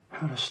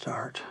how to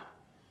start.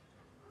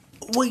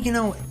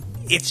 Well,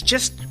 it's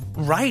just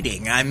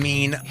writing. I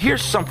mean,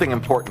 here's something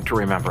important to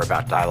remember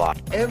about dialogue.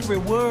 Every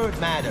word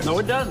matters. No,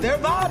 it doesn't. They're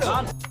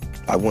vital.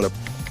 I want to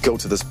go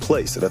to this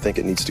place that I think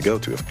it needs to go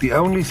to. The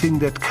only thing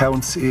that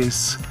counts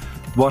is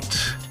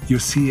what you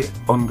see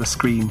on the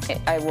screen.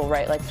 I will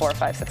write like 4 or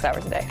 5, 6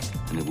 hours a day.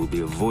 And it will be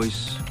a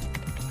voice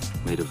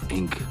made of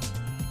ink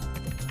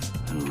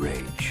and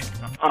rage.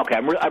 Okay,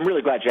 I'm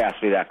really glad you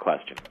asked me that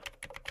question.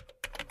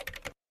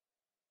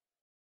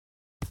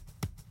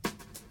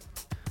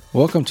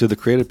 Welcome to the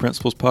Creative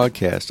Principles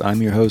Podcast.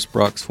 I'm your host,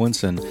 Brock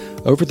Swinson.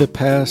 Over the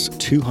past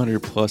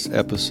 200 plus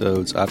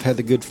episodes, I've had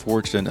the good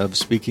fortune of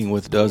speaking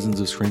with dozens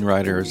of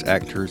screenwriters,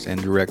 actors,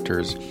 and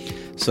directors,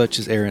 such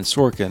as Aaron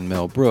Sorkin,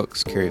 Mel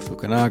Brooks, Cary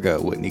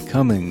Fukunaga, Whitney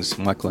Cummings,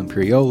 Michael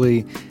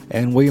Imperioli,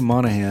 and William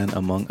Monahan,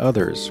 among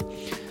others.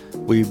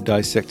 We've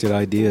dissected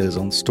ideas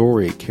on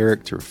story,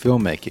 character,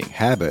 filmmaking,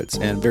 habits,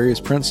 and various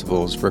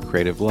principles for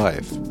creative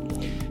life.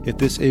 If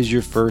this is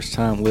your first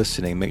time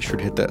listening, make sure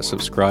to hit that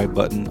subscribe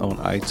button on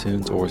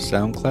iTunes or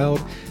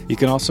SoundCloud. You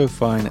can also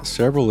find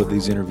several of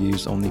these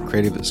interviews on the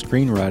Creative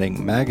Screenwriting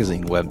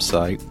Magazine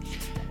website,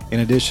 in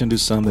addition to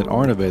some that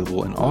aren't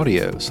available in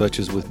audio, such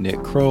as with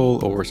Nick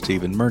Kroll or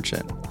Stephen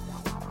Merchant.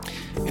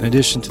 In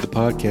addition to the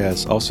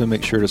podcast, also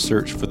make sure to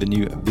search for the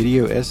new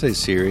video essay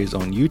series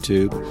on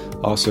YouTube,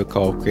 also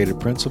called Creative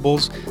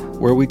Principles,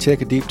 where we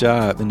take a deep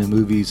dive into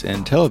movies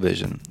and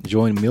television.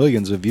 Join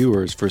millions of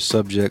viewers for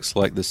subjects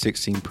like the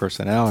 16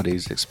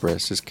 personalities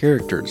expressed as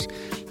characters.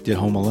 Did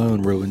Home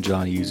Alone ruin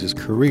John Hughes'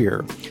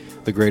 career?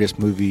 The greatest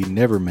movie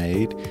never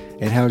made,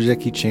 and how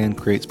Jackie Chan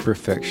creates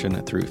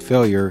perfection through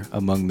failure,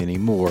 among many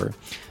more.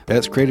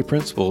 That's Creative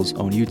Principles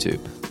on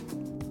YouTube.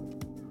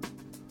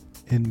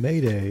 In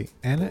Mayday,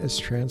 Anna is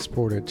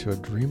transported to a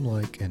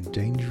dreamlike and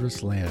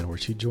dangerous land where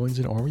she joins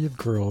an army of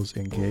girls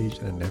engaged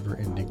in a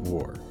never-ending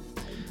war.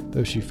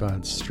 Though she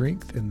finds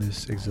strength in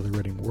this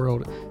exhilarating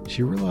world,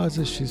 she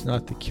realizes she's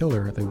not the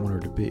killer they want her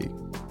to be.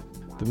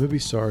 The movie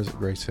stars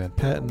Grace Van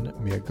Patten,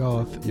 Mia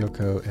Goth,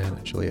 Yoko,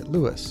 and Juliette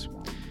Lewis.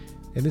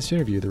 In this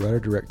interview, the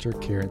writer-director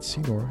Karen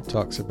Seymour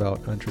talks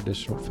about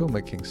untraditional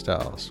filmmaking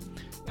styles,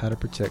 how to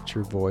protect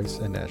your voice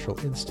and natural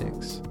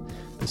instincts,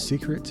 the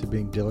secret to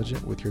being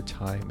diligent with your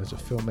time as a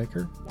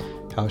filmmaker,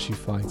 how she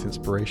finds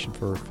inspiration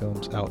for her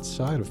films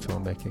outside of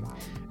filmmaking,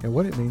 and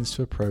what it means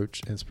to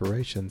approach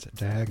inspirations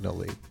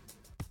diagonally.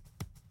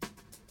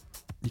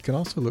 You can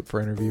also look for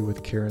an interview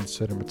with Karen's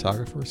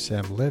cinematographer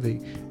Sam Levy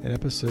in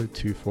episode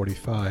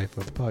 245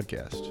 of the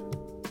podcast.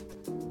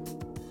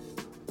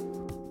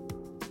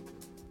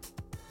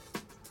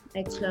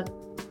 I took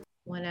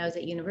when I was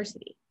at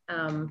university.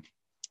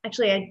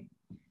 Actually, I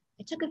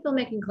took a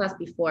filmmaking class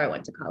before I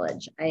went to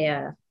college.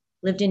 I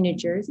lived in New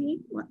Jersey,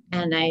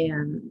 and I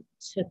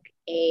took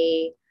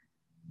a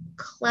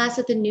class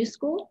at the New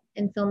School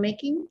in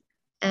filmmaking,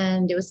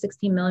 and it was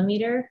 16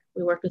 millimeter.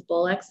 We worked with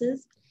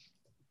Bolexes,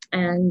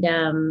 and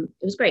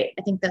it was great.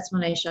 I think that's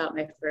when I shot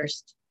my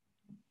first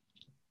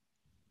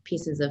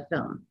pieces of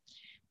film.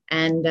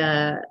 And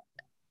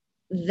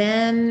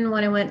then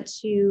when I went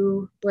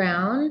to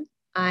Brown,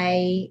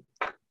 I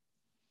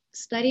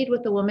studied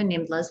with a woman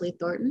named Leslie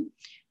Thornton,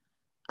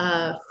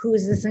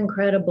 who's this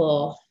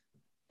incredible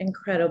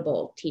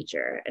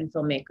teacher and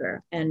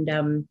filmmaker.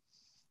 And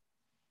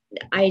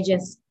I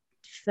just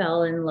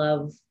fell in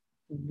love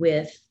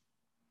with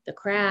the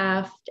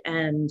craft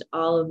and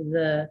all of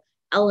the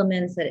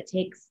elements that it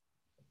takes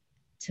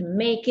to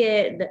make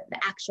it, the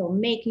actual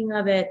making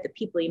of it, the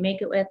people you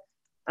make it with.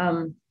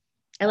 I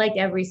liked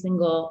every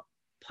single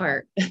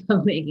part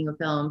of making a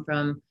film,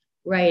 from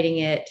writing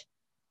it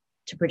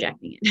to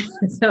projecting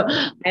it. So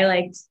I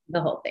liked the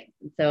whole thing.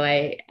 So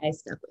I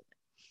stuck with it.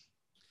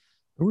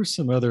 Who were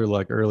some other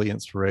early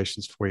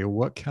inspirations for you?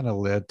 What kind of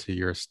led to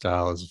your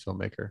style as a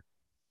filmmaker?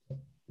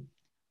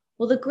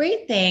 Well, the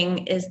great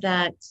thing is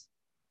that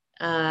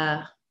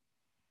I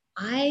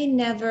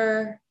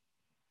never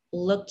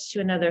looked to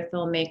another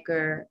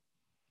filmmaker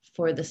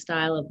for the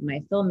style of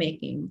my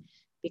filmmaking,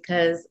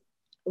 because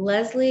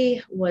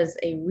Leslie was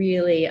a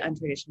really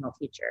untraditional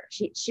teacher.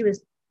 She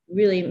was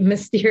really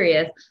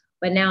mysterious,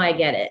 but now I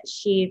get it.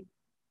 She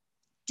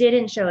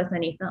didn't show us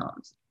any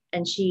films,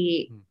 and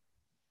she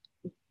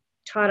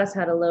taught us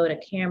how to load a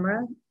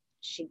camera.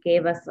 She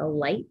gave us a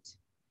light,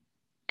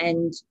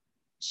 and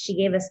she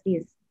gave us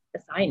these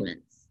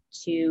assignments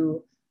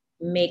to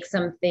make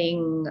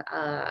something,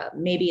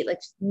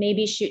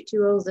 maybe shoot 2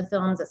 rolls of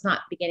films that's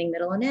not beginning,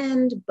 middle, and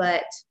end,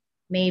 but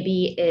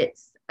maybe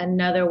it's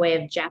another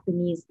way of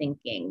Japanese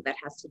thinking that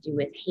has to do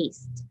with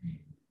haste,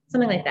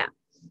 something like that.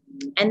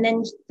 And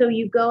then so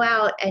you go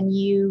out and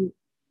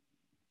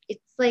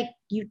it's like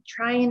you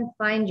try and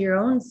find your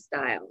own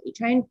style. You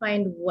try and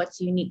find what's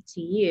unique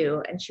to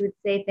you. And she would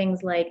say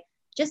things like,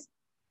 just,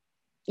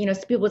 so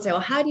people would say, well,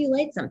 how do you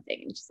light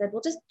something? And she said,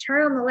 well, just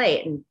turn on the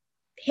light and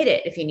hit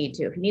it if you need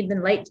to. If you need the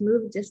light to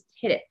move, just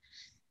hit it.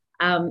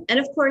 And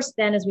of course,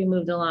 then as we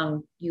moved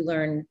along, you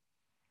learn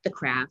the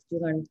craft, you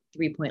learn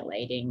 3-point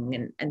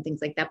lighting and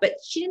things like that. But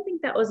she didn't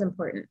think that was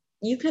important.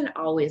 You can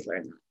always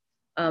learn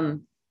that.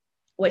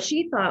 what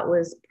she thought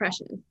was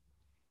precious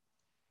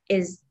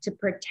is to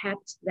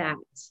protect that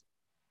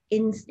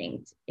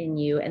instinct in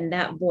you and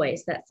that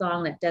voice, that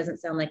song that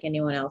doesn't sound like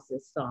anyone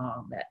else's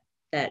song,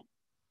 that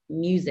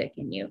music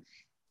in you,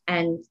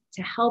 and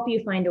to help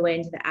you find a way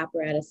into the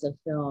apparatus of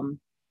film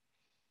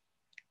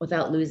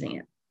without losing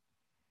it.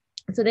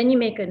 So then you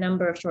make a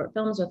number of short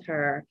films with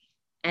her,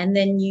 and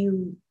then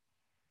you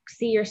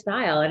see your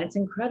style, and it's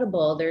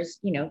incredible. There's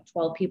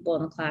 12 people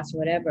in the class or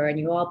whatever, and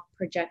you all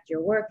project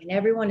your work, and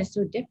everyone is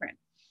so different,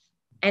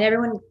 and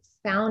everyone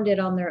found it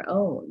on their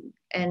own,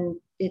 and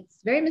it's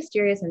very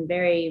mysterious and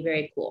very,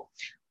 very cool.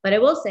 But I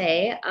will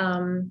say,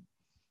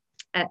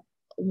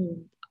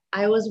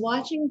 I was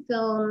watching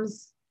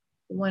films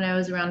when I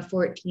was around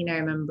 14. I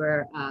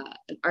remember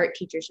an art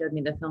teacher showed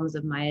me the films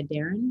of Maya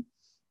Deren,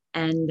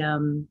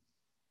 and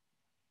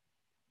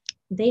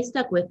they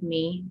stuck with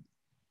me.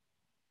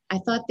 I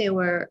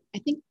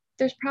think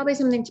there's probably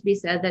something to be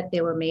said that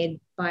they were made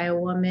by a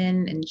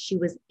woman and she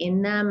was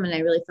in them, and I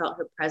really felt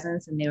her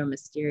presence, and they were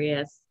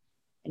mysterious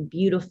and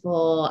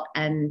beautiful.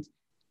 And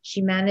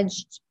she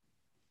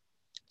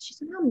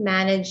somehow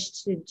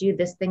managed to do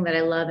this thing that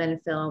I love in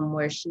film,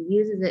 where she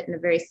uses it in a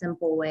very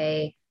simple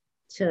way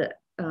to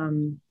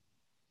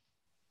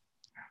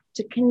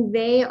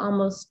convey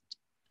almost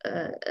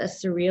a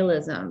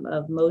surrealism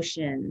of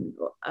motion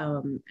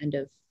and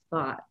of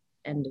thought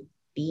and of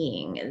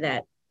being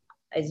that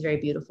is very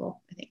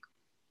beautiful, I think.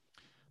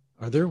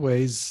 Are there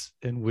ways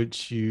in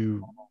which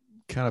you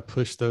kind of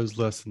push those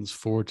lessons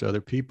forward to other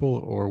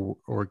people,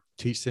 or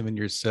teach them in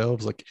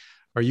yourselves? Like,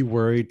 are you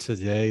worried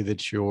today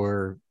that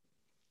you're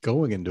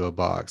going into a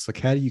box? Like,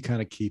 how do you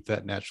kind of keep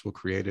that natural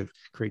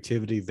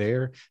creativity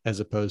there, as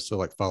opposed to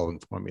like following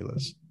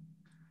formulas?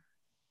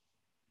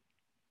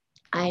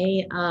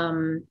 I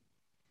am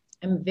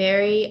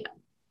very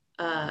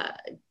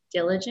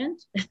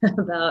diligent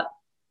about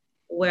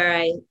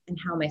where and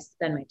how I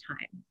spend my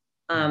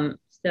time.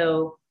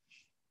 So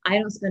I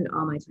don't spend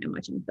all my time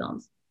watching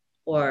films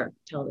or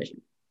television.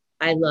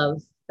 I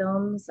love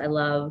films. I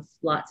love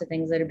lots of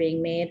things that are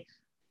being made.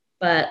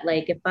 But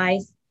like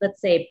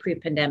let's say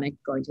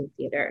pre-pandemic, going to the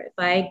theater, if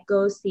I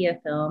go see a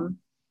film,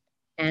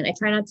 and I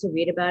try not to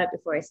read about it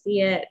before I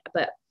see it,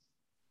 but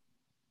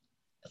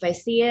if I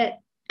see it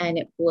and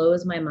it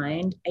blows my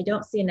mind, I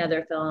don't see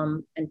another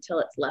film until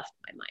it's left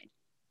my mind.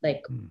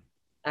 Like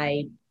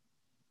I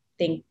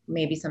think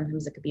maybe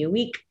sometimes it could be a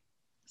week,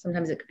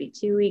 sometimes it could be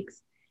 2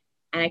 weeks,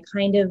 and I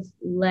kind of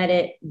let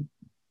it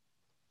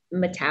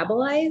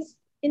metabolize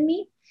in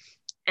me.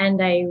 And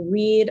I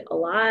read a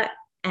lot,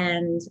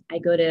 and I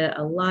go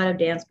to a lot of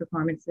dance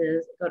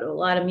performances, go to a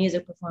lot of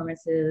music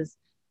performances.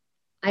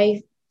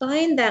 I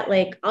find that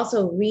like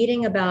also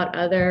reading about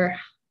other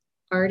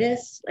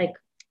artists, like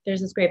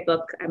there's this great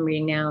book I'm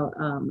reading now.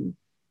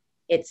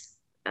 It's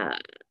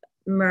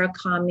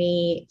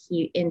Murakami.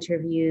 He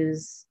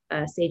interviews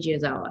Seiji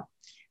Ozawa.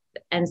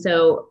 And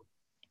so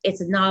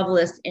it's a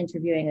novelist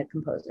interviewing a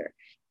composer.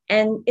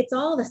 And it's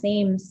all the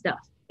same stuff.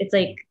 It's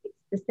like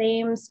the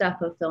same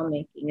stuff of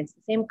filmmaking. It's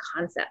the same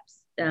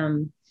concepts.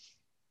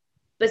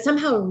 But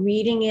somehow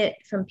reading it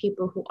from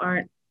people who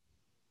aren't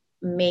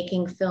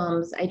making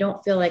films, I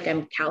don't feel like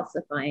I'm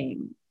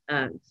calcifying.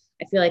 I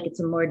feel like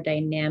it's a more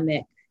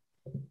dynamic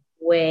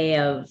way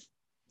of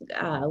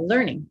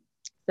learning.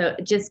 So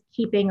just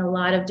keeping a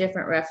lot of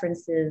different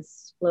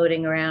references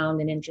floating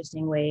around in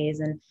interesting ways,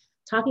 and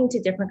talking to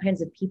different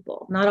kinds of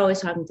people, not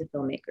always talking to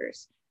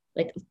filmmakers.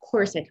 Like, of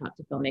course I talk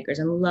to filmmakers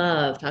and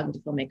love talking to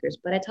filmmakers,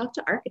 but I talk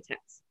to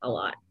architects a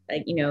lot,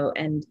 like,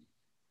 and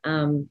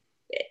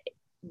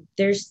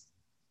there's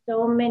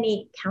so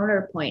many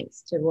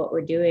counterpoints to what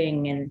we're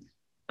doing.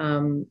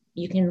 And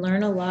you can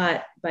learn a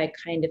lot by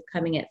kind of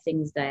coming at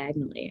things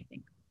diagonally, I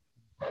think.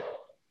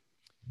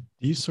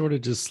 Do you sort of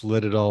just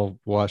let it all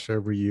wash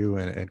over you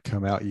and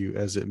come out you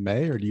as it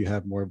may, or do you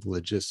have more of a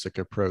logistic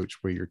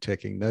approach where you're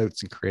taking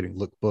notes and creating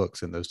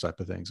lookbooks and those type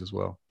of things as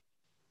well?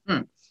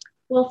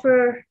 Well,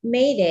 for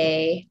May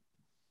Day,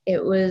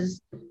 it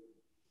was,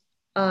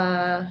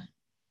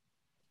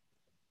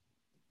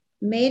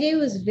 May Day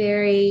was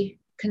very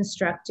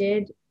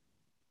constructed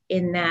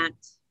in that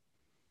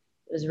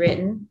it was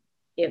written,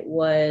 it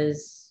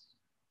was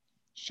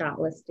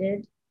shot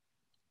listed,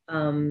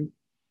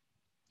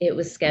 it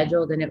was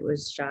scheduled, and it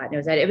was shot,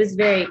 and it was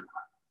very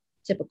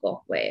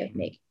typical way of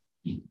making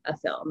a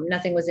film.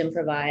 Nothing was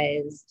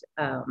improvised.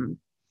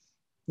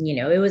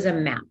 It was a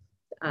map.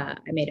 I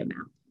made a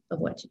map of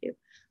what to do.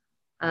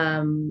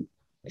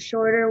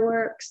 Shorter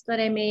works that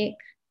I make,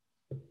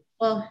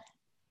 well,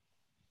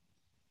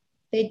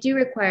 they do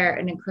require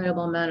an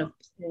incredible amount of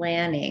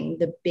planning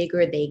the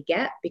bigger they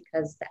get,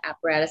 because the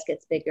apparatus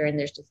gets bigger and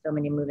there's just so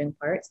many moving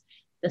parts.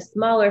 The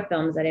smaller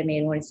films that I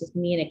made, when it's just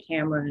me and a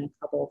camera and a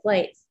couple of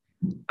lights,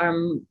 are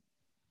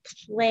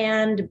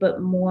planned,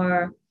 but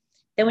more.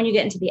 Then when you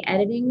get into the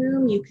editing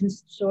room, you can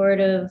sort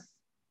of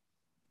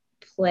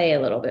play a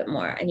little bit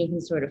more, and you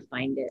can sort of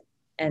find it,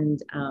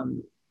 and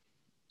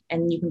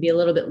you can be a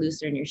little bit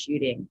looser in your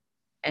shooting,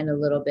 and a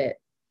little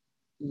bit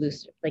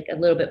looser, like a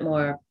little bit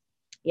more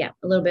Yeah,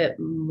 a little bit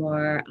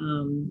more.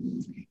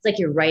 It's like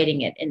you're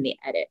writing it in the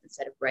edit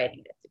instead of writing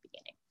it at the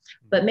beginning.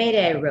 But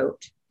Mayday I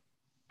wrote,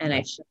 and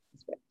I shot the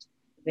script.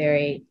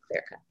 Very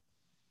clear cut.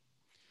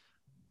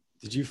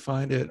 Did you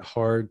find it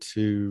hard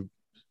to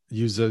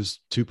use those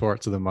two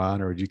parts of the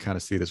mind, or did you kind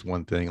of see it as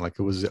one thing? Like,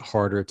 was it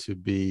harder to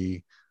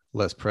be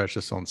less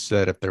precious on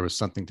set if there was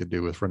something to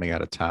do with running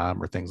out of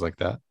time or things like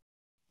that?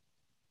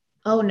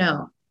 Oh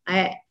no,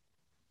 I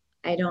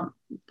don't.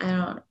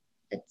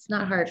 It's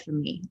not hard for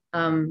me.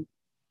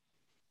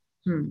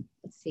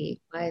 Let's see.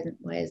 Why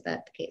is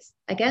that the case?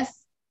 I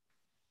guess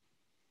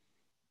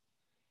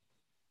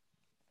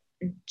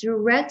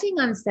directing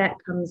on set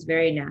comes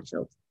very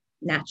naturally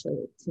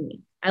to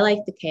me. I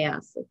like the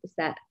chaos of the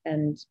set,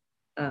 and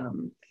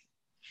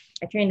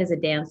I trained as a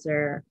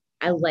dancer.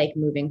 I like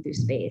moving through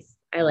space.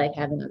 I like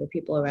having other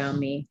people around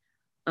me.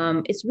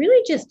 It's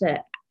really just an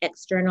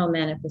external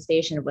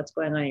manifestation of what's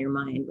going on in your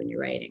mind when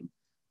you're writing.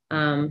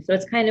 So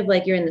it's kind of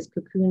like you're in this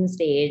cocoon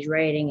stage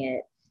writing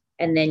it,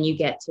 and then you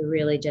get to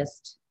really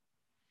just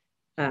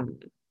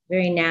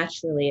very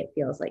naturally, it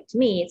feels like to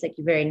me, it's like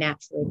you very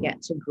naturally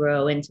get to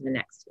grow into the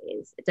next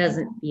phase. It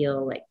doesn't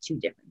feel like two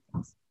different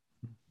things.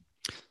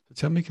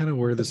 Tell me kind of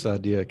where this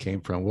idea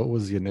came from. What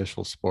was the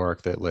initial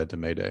spark that led to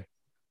Mayday?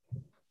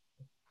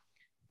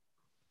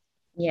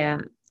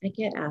 Yeah, I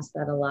get asked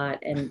that a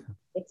lot, and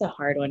it's a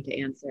hard one to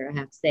answer, I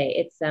have to say.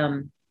 It's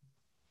I'm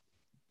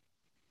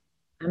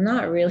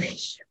not really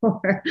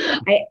sure.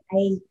 I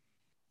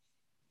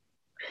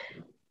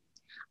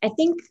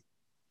think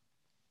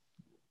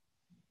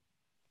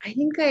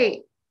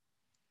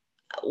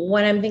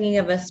when I'm thinking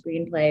of a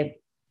screenplay,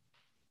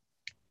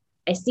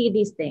 I see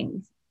these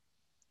things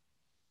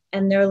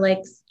and they're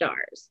like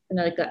stars. And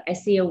they're like, I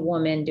see a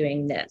woman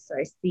doing this, or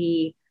I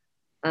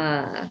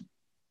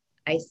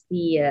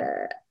see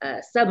a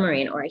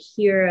submarine, or I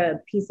hear a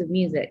piece of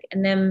music.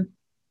 And then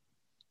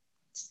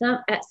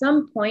at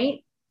some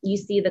point you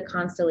see the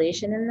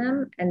constellation in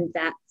them, and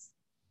that's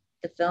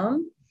the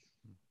film.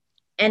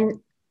 And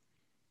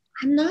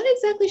I'm not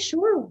exactly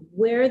sure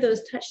where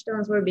those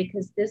touchstones were,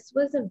 because this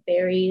was a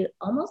very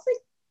almost like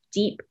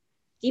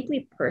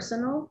deeply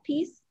personal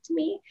piece to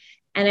me.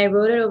 And I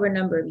wrote it over a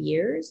number of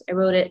years. I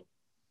wrote it,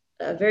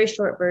 a very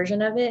short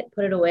version of it,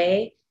 put it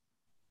away,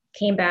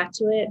 came back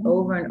to it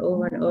over and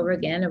over and over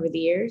again over the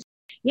years.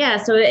 Yeah,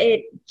 so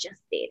it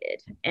just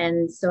dated.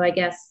 And so I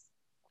guess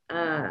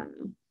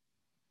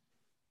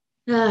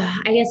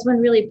when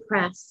really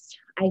pressed,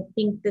 I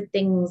think the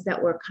things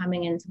that were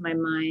coming into my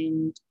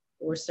mind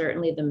were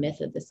certainly the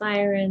myth of the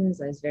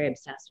sirens. I was very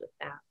obsessed with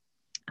that.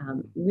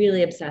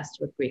 Really obsessed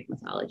with Greek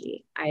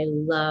mythology. I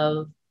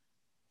love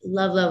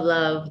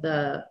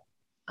the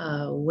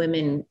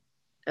women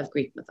of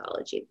Greek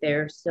mythology.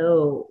 They're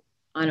so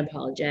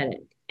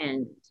unapologetic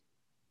and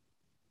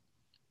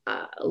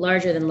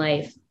larger than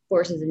life,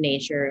 forces of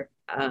nature.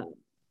 I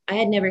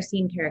had never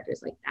seen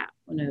characters like that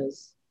when I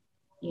was,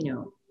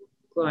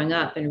 growing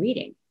up and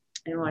reading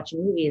and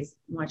watching movies,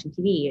 watching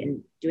TV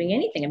and doing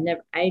anything.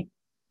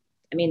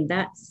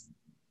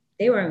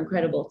 They were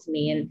incredible to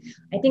me. And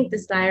I think the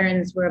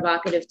sirens were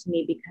evocative to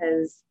me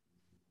because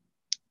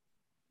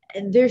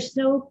they're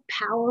so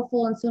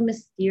powerful and so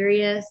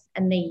mysterious,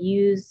 and they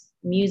use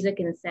music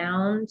and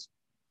sound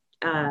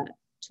to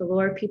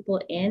lure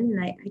people in.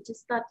 And I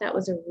just thought that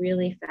was a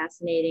really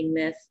fascinating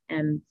myth,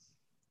 and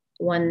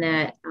one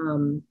that,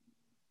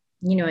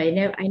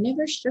 I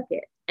never shook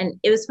it. And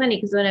it was funny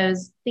because when I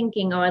was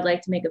thinking, I'd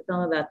like to make a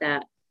film about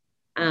that,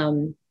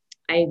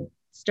 I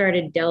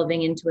started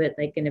delving into it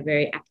like in a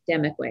very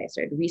academic way. I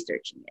started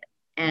researching it,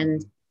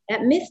 and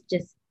that myth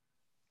just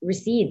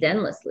recedes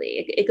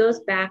endlessly. It goes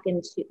back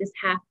into this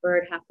half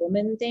bird, half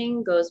woman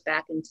thing, goes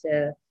back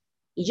into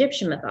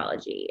Egyptian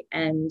mythology,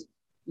 and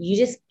you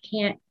just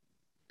can't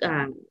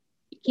pin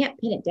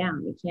it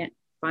down. You can't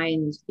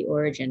find the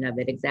origin of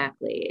it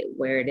exactly,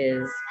 where it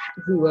is,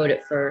 who wrote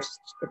it first.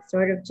 It's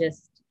sort of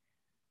just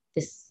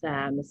this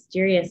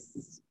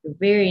mysterious,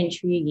 very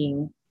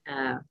intriguing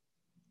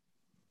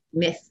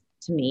myth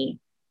to me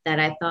that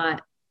I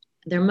thought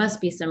there must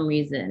be some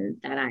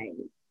reason that I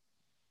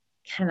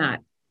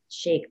cannot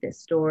shake this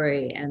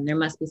story, and there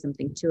must be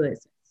something to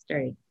it. So I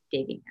started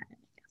digging at it,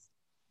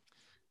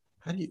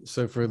 I guess.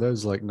 So for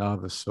those like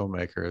novice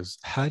filmmakers,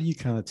 how do you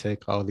kind of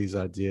take all these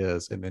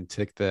ideas and then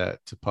take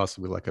that to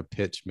possibly like a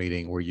pitch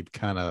meeting where you've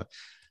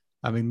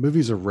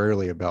movies are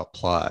rarely about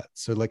plot.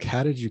 So like,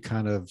 how did you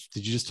did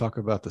you just talk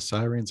about the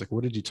sirens? Like,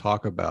 what did you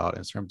talk about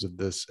in terms of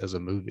this as a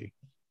movie?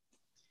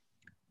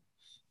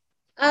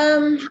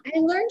 I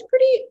learned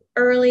pretty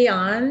early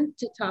on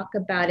to talk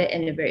about it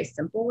in a very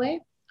simple way.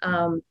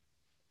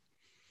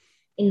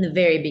 In the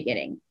very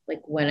beginning,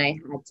 like when I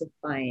had to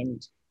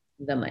find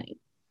the money,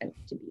 and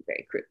to be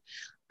very crude,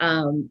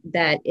 I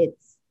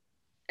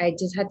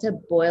just had to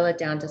boil it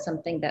down to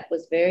something that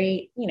was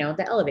very,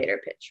 the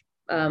elevator pitch.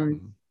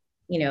 And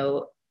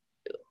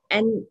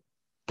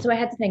so I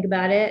had to think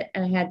about it,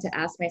 and I had to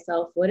ask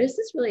myself, what is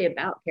this really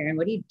about, Karen?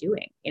 What are you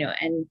doing?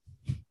 And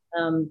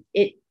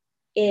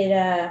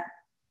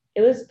it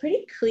was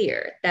pretty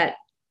clear that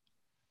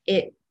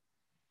it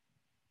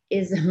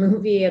is a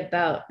movie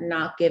about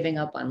not giving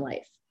up on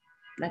life.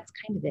 That's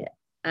kind of it.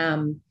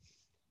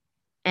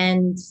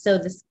 And so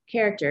this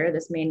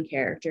main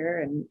character,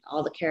 and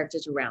all the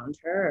characters around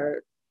her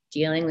are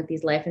dealing with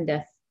these life and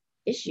death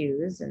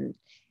issues. And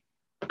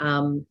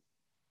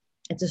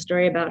it's a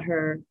story about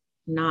her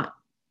not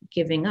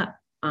giving up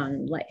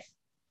on life,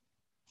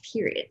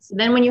 period. So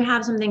then when you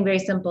have something very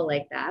simple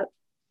like that,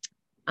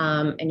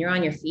 and you're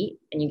on your feet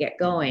and you get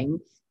going,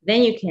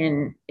 then you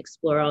can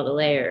explore all the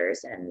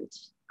layers and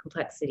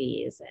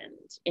complexities and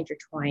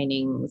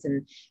intertwinings.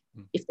 And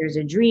if there's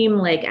a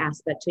dream-like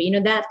aspect to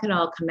it, that can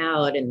all come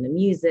out in the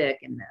music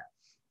and the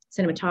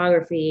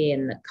cinematography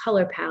and the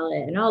color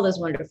palette and all those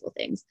wonderful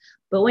things.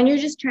 But when you're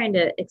just trying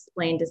to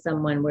explain to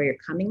someone where you're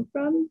coming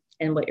from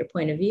and what your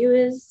point of view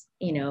is,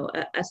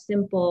 a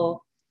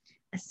simple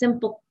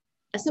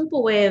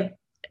way of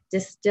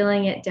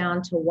distilling it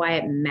down to why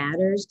it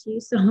matters to you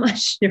so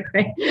much to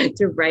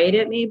write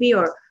it maybe,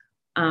 or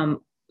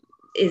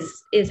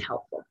is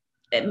helpful.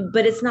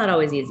 But it's not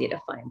always easy to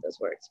find those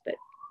words, but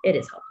it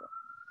is helpful.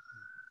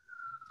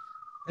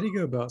 How do you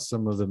go about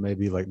some of the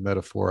maybe like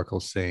metaphorical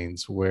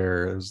scenes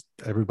where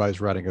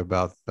everybody's writing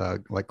about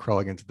like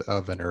crawling into the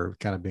oven or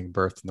kind of being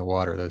birthed in the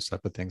water, those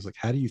type of things? Like,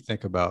 how do you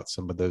think about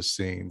some of those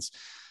scenes?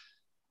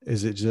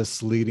 Is it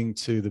just leading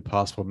to the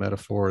possible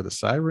metaphor of the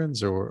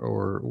sirens,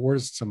 or where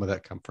does some of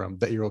that come from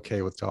that you're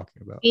okay with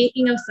talking about?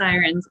 Speaking of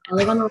sirens, I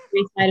live on the Upper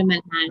East Side of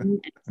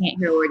Manhattan and I can't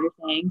hear a word you're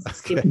saying.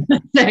 So give me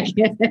 1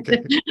 second.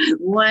 Okay.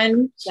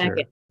 1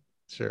 second.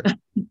 Sure.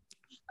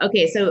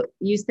 Okay, so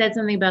you said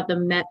something about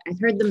I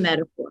heard the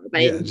metaphor.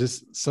 But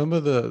just some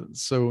of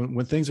so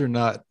when things are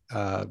not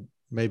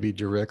maybe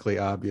directly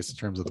obvious in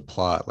terms of the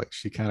plot, like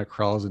she kind of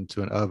crawls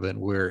into an oven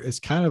where it's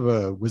kind of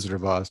a Wizard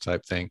of Oz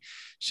type thing.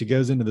 She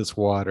goes into this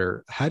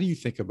water. How do you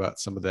think about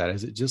some of that?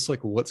 Is it just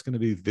like what's going to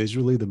be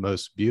visually the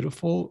most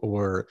beautiful,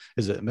 or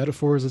is it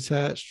metaphors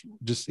attached?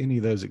 Just any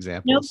of those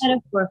examples? No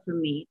metaphor for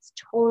me. It's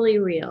totally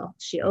real.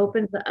 She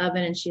opens the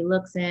oven and she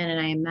looks in, and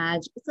I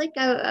imagine it's like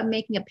I'm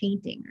making a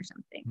painting or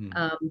something.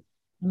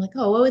 I'm like,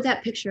 oh, what would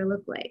that picture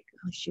look like?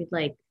 Oh, she'd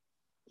like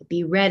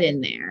be red in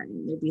there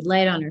and there'd be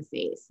light on her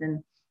face.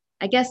 And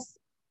I guess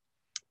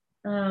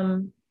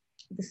in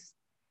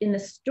the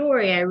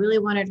story, I really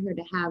wanted her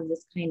to have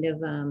this kind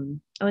of,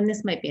 and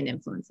this might be an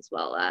influence as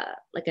well,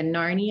 like a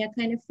Narnia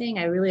kind of thing.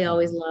 I really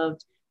always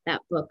loved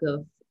that book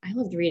I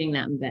loved reading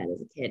that in bed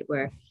as a kid,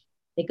 where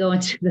they go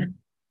into the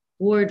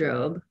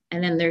wardrobe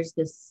and then there's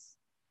this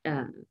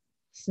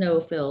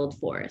snow-filled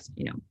forest,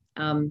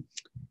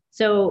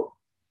 So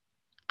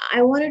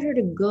I wanted her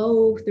to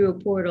go through a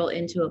portal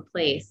into a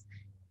place,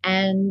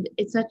 and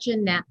it's such a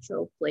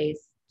natural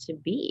place to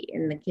be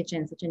in the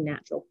kitchen, such a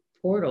natural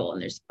portal,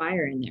 and there's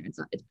fire in there. It's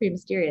pretty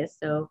mysterious.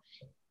 So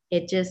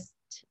it's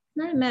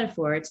not a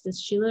metaphor. It's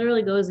just, she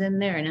literally goes in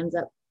there and ends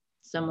up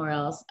somewhere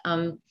else.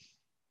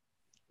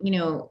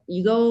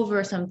 You go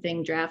over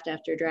something draft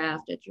after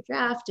draft after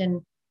draft.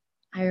 And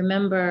I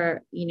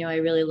remember, I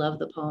really love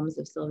the poems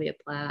of Sylvia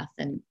Plath.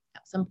 And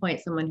at some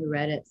point, someone who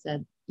read it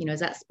said,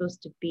 is that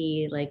supposed to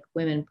be like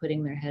women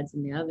putting their heads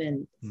in the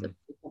oven? It's a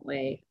different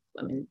way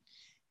women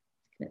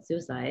commit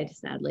suicide,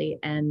 sadly.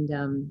 And,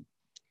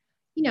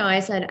 I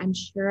said, I'm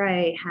sure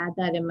I had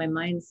that in my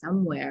mind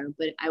somewhere,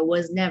 but I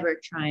was never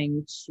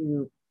trying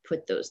to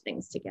put those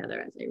things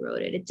together as I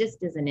wrote it. It just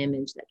is an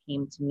image that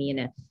came to me in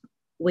a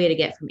way to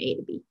get from A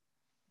to B.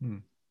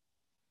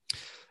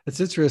 It's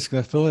interesting.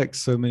 I feel like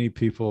so many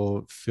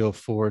people feel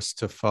forced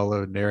to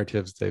follow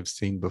narratives they've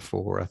seen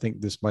before. I think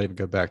this might even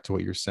go back to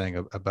what you're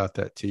saying about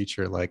that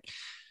teacher. Like,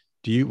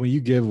 when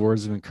you give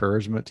words of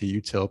encouragement, do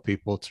you tell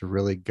people to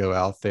really go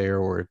out there,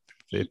 or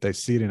if they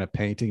see it in a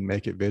painting,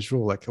 make it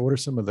visual? Like, what are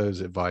some of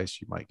those advice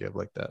you might give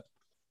like that?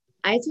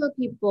 I tell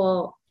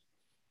people,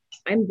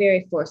 I'm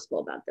very forceful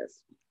about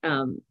this.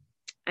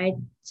 I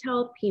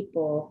tell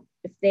people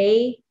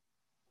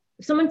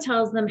if someone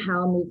tells them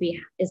how a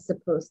movie is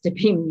supposed to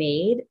be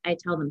made, I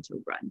tell them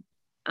to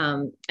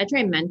run. I try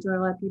and mentor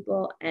a lot of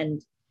people,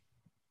 and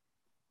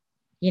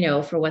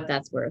for what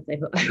that's worth, I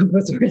hope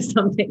it's worth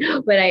something.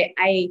 But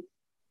I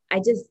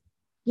just,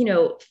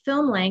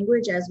 film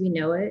language as we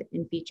know it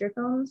in feature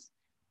films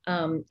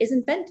is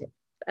invented.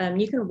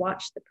 You can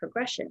watch the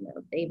progression.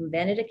 They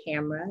invented a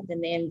camera,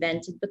 then they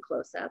invented the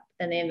close-up,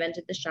 then they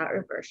invented the shot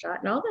reverse shot,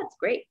 and all that's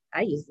great.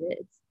 I use it.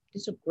 It's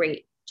just a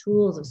great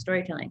tools of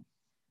storytelling.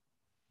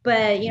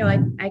 But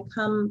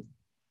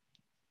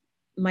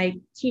my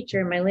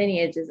teacher, my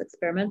lineage is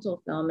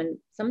experimental film, and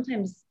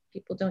sometimes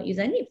people don't use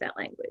any of that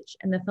language,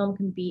 and the film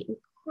can be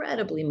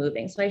incredibly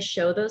moving. So I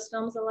show those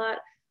films a lot.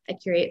 I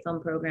curate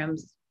film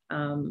programs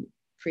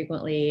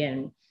frequently,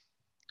 and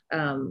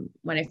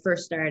when I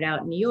first started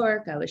out in New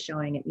York, I was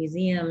showing at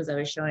museums. I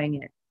was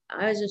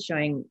just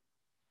showing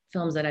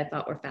films that I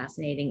thought were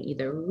fascinating,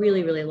 either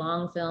really, really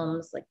long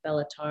films like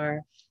Bella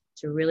Tarr,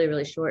 to really,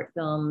 really short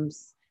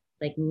films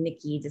like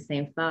Niki de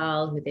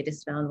Saint-Phal, who they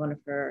just found one of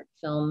her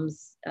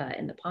films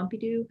in the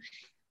Pompidou.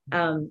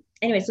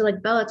 Anyway, so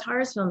like Bella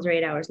Tarr's films are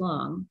 8 hours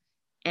long.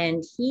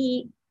 And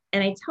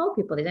I tell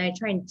people that I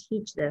try and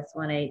teach this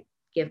when I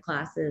give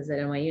classes at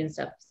NYU and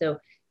stuff. So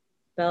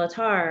Béla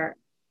Tarr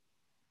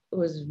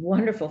was a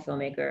wonderful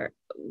filmmaker,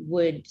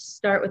 would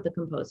start with the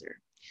composer.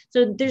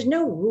 So there's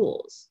no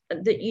rules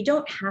that you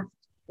don't have.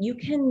 You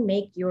can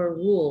make your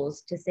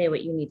rules to say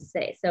what you need to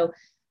say. So,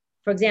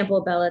 for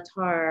example, Béla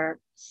Tarr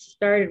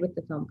started with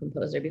the film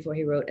composer before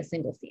he wrote a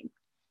single scene.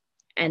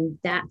 And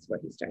that's where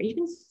he started. You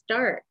can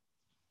start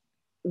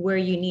where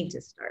you need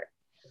to start.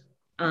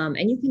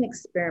 And you can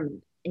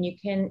experiment and you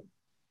can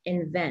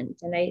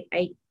invent. And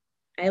I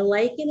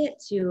liken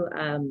it to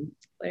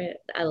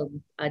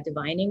a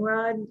divining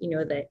rod. You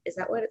know, is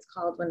that what it's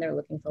called when they're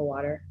looking for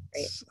water?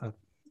 Right.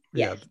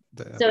 Yeah.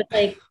 So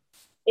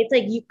it's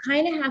like you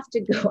kind of have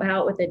to go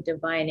out with a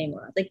divining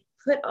rod. Like,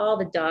 put all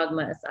the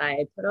dogma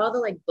aside, put all the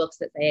like books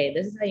that say, hey,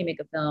 this is how you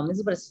make a film. This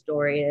is what a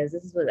story is.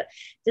 This is what,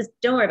 just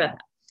don't worry about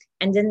that.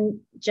 And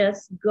then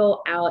just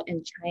go out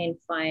and try and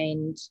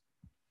find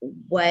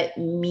what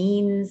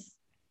means,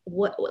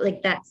 what,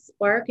 like that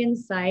spark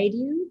inside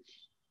you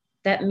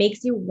that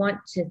makes you want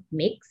to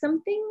make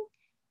something.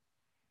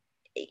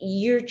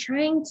 You're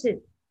trying to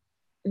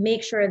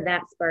make sure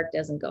that spark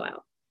doesn't go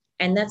out.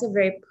 And that's a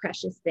very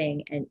precious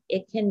thing. And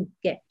it can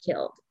get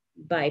killed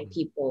by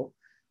people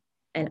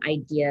and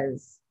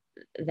ideas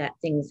that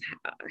things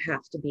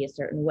have to be a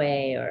certain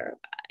way, or,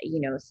 you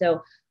know.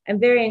 So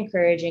I'm very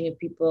encouraging of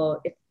people,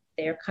 if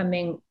they're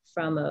coming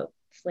from a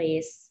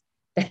place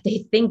that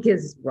they think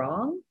is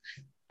wrong.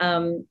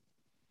 I'm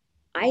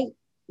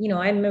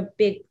a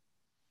big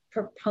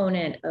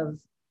proponent of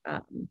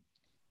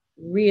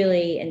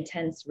really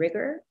intense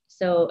rigor.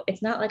 So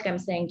it's not like I'm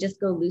saying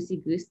just go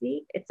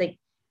loosey-goosey. It's like,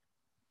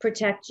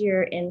 protect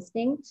your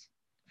instinct,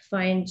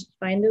 find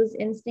those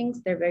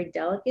instincts. They're very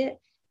delicate.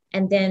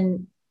 And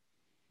then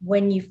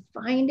when you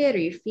find it or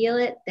you feel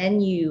it,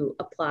 then you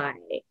apply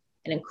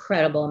an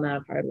incredible amount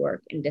of hard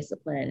work and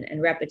discipline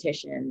and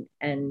repetition.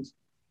 And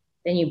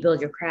then you build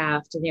your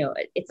craft. And, you know,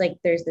 it's like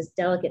there's this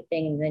delicate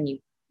thing, and then you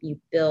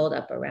build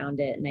up around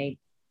it. And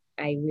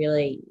I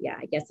really,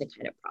 I guess I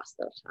kind of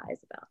proselytize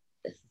about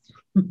this.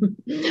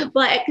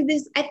 But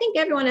because I think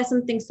everyone has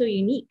something so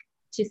unique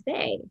to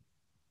say.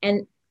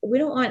 And we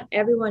don't want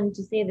everyone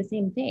to say the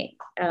same thing,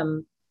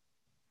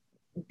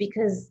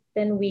 because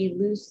then we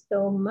lose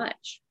so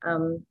much.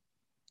 And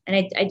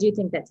I do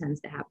think that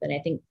tends to happen. I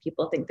think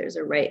people think there's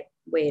a right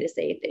way to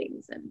say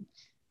things.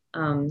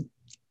 And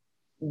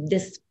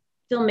this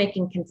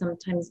filmmaking can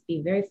sometimes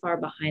be very far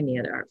behind the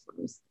other art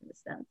forms, in the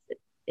sense that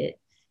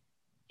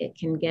it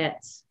can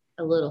get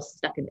a little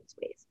stuck in its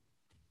ways.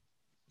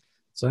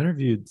 So I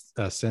interviewed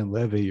Sam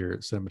Levy, your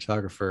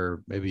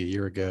cinematographer, maybe a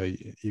year ago.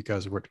 You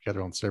guys worked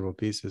together on several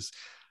pieces.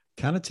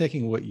 Kind of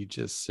taking what you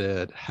just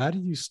said, how do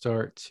you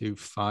start to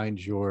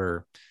find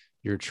your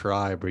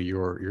tribe or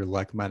your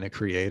like-minded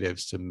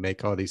creatives to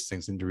make all these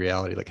things into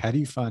reality? Like, how do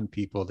you find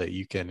people that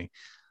you can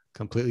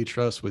completely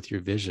trust with your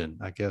vision,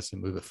 I guess,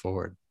 and move it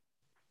forward?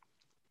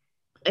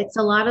 It's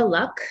a lot of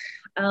luck.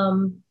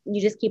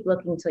 You just keep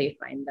looking until you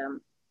find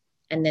them.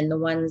 And then the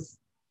ones,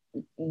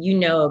 you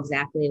know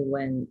exactly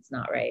when it's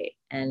not right.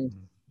 And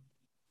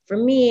for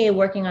me,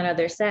 working on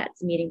other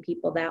sets, meeting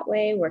people that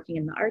way, working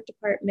in the art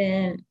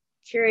department,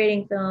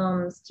 curating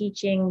films,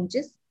 teaching,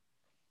 just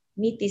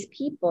meet these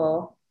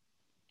people.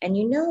 And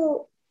you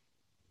know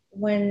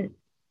when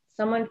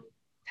someone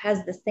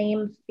has the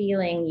same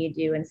feeling you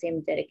do and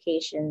same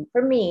dedication.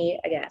 For me,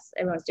 I guess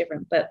everyone's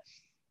different, but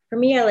for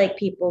me, I like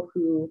people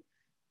who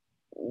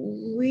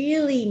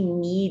really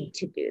need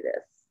to do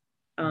this.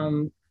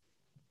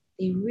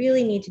 They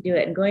really need to do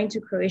it. And going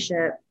to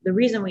Croatia, the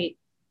reason we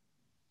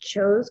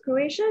chose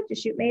Croatia to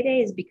shoot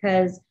Mayday is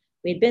because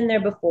we'd been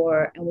there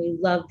before and we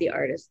loved the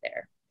artists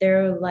there.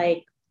 They're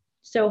like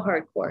so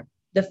hardcore.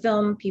 The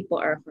film people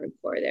are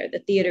hardcore there. The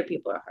theater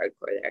people are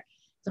hardcore there.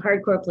 It's a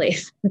hardcore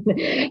place.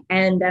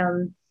 And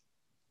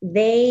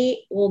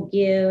they will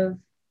give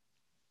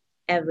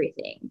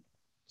everything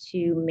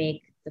to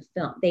make the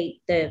film.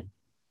 They're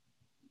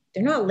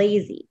not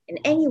lazy in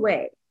any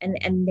way. And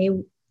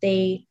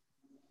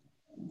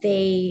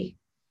they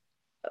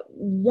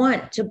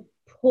want to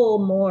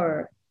pull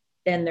more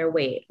than their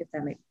weight, if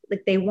that makes,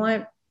 like, they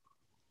want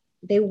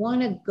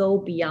to go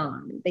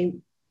beyond.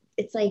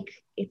 It's like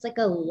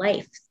a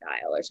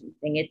lifestyle or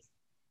something.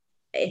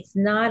 It's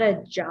not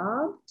a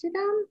job to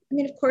them. I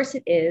mean, of course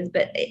it is,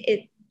 but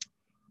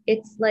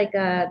it's like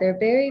they're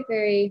very,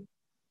 very,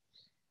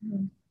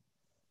 how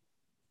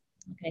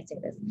can I say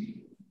this?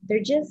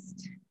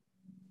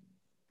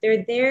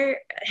 They're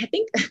there. I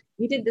think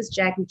we did this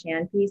Jackie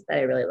Chan piece that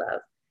I really love.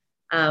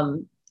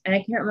 And I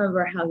can't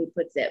remember how he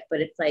puts it, but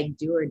it's like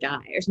do or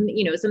die or something,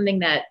 you know, something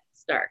that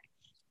stark.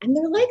 And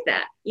they're like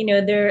that, you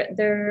know,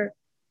 they're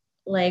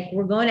like,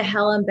 we're going to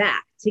hell and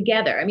back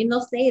together. I mean,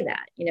 they'll say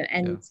that, you know,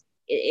 and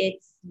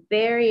it's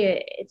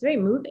very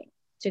moving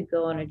to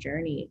go on a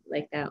journey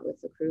like that with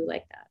a crew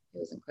like that. It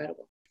was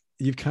incredible.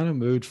 You've kind of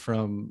moved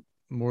from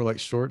more like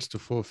shorts to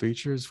full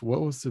features.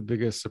 What was the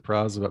biggest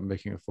surprise about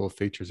making a full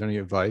feature? Is there any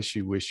advice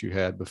you wish you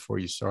had before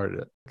you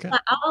started it? Okay.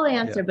 I'll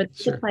answer, but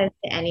this applies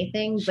to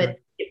anything, but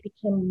it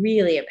became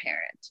really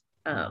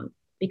apparent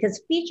because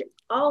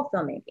all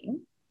filmmaking,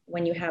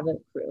 when you have a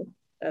crew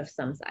of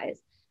some size,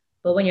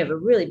 but when you have a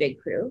really big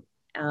crew,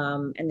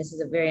 and this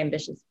is a very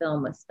ambitious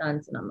film with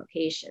stunts and on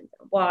locations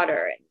and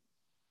water,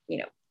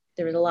 and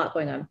there was a lot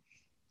going on.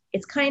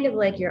 It's kind of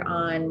like you're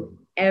on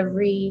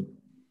every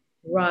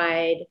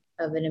ride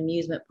of an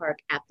amusement park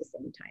at the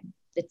same time.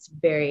 It's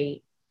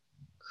very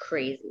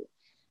crazy.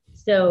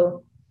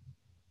 So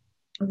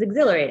it's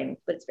exhilarating,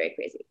 but it's very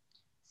crazy.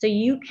 So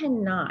you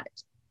cannot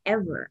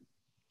ever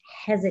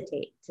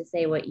hesitate to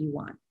say what you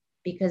want,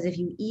 because if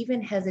you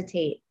even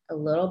hesitate a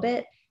little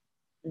bit,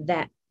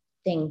 that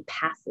thing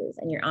passes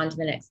and you're on to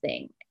the next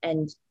thing.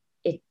 And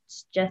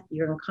it's just,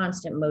 you're in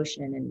constant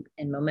motion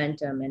and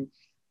momentum. And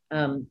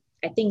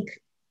I think,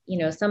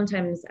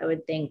 sometimes I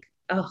would think,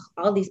 oh,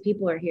 all these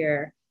people are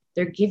here.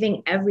 They're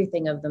giving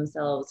everything of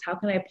themselves. How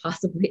can I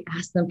possibly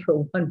ask them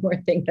for one more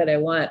thing that I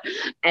want?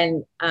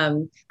 And I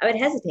would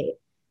hesitate.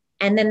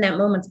 And then that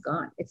moment's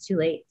gone. It's too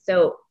late.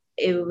 So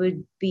it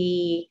would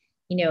be,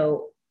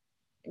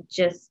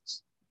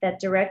 just that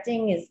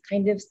directing is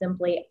kind of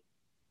simply,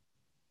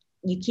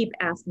 you keep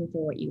asking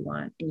for what you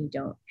want and you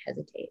don't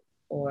hesitate,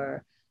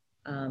 or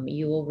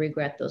you will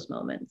regret those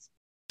moments.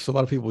 So a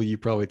lot of people you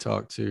probably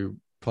talk to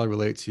probably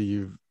relate to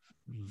you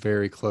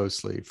very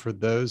closely. For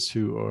those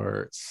who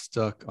are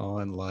stuck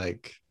on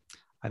like,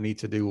 I need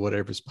to do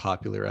whatever's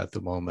popular at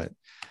the moment,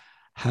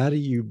 how do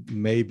you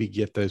maybe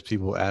get those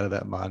people out of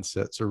that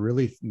mindset to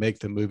really make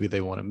the movie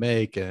they want to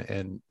make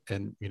and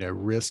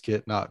risk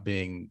it not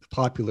being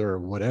popular or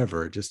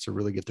whatever, just to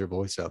really get their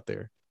voice out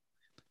there?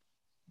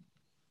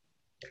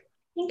 I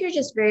think you're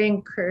just very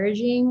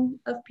encouraging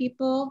of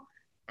people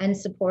and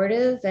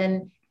supportive.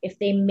 And if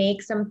they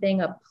make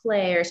something, a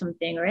play or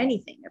something, or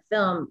anything, a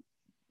film,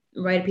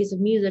 write a piece of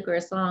music or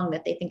a song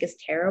that they think is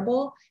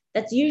terrible,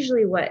 that's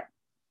usually what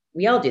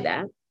we all do,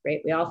 that,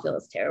 right? We all feel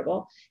it's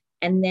terrible.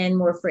 And then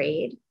we're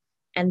afraid.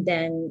 And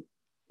then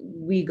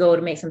we go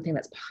to make something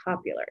that's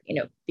popular,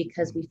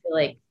 because we feel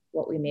like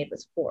what we made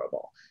was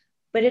horrible.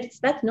 But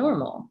that's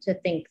normal to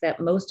think that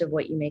most of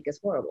what you make is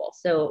horrible.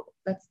 So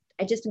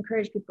I just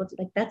encourage people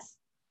to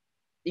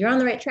you're on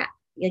the right track.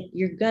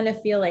 You're going to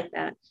feel like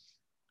that.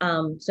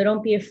 So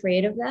don't be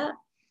afraid of that.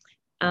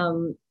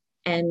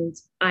 And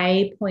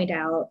I point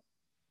out,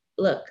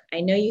 look,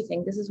 I know you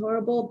think this is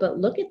horrible, but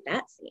look at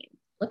that scene.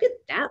 Look at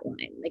that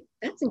line. Like,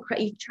 that's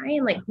incredible. You try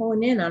and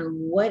hone in on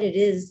what it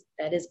is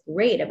that is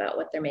great about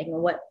what they're making,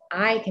 what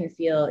I can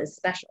feel is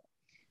special.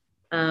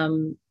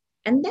 And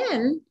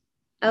then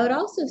I would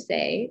also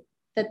say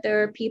that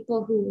there are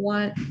people who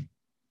want,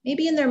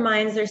 maybe in their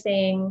minds, they're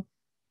saying,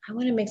 I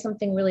want to make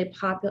something really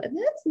popular. And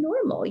that's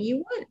normal.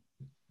 You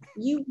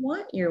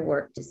want your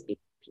work to speak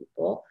to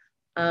people.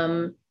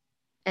 And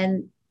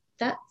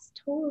that's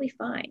totally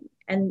fine.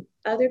 And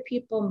other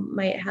people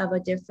might have a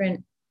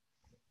different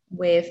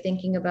way of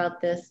thinking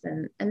about this,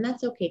 and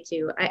that's okay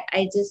too.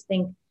 I just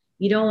think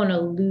you don't want to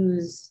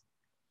lose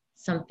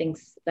something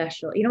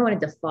special. You don't want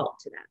to default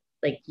to that.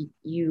 Like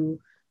you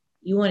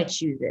want to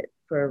choose it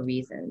for a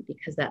reason,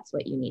 because that's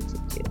what you need to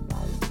do.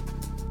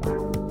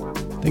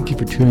 Thank you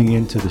for tuning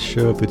in to the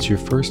show. If it's your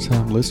first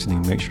time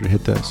listening, make sure to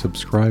hit that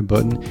subscribe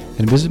button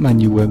and visit my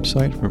new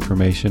website for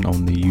information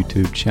on the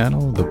YouTube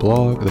channel, the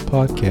blog, the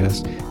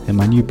podcast, and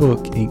my new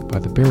book, Ink by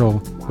the Barrel,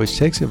 which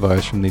takes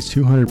advice from these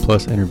 200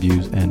 plus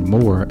interviews and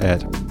more at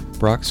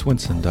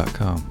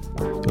brockswinson.com.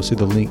 You'll see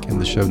the link in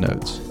the show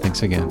notes.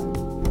 Thanks again.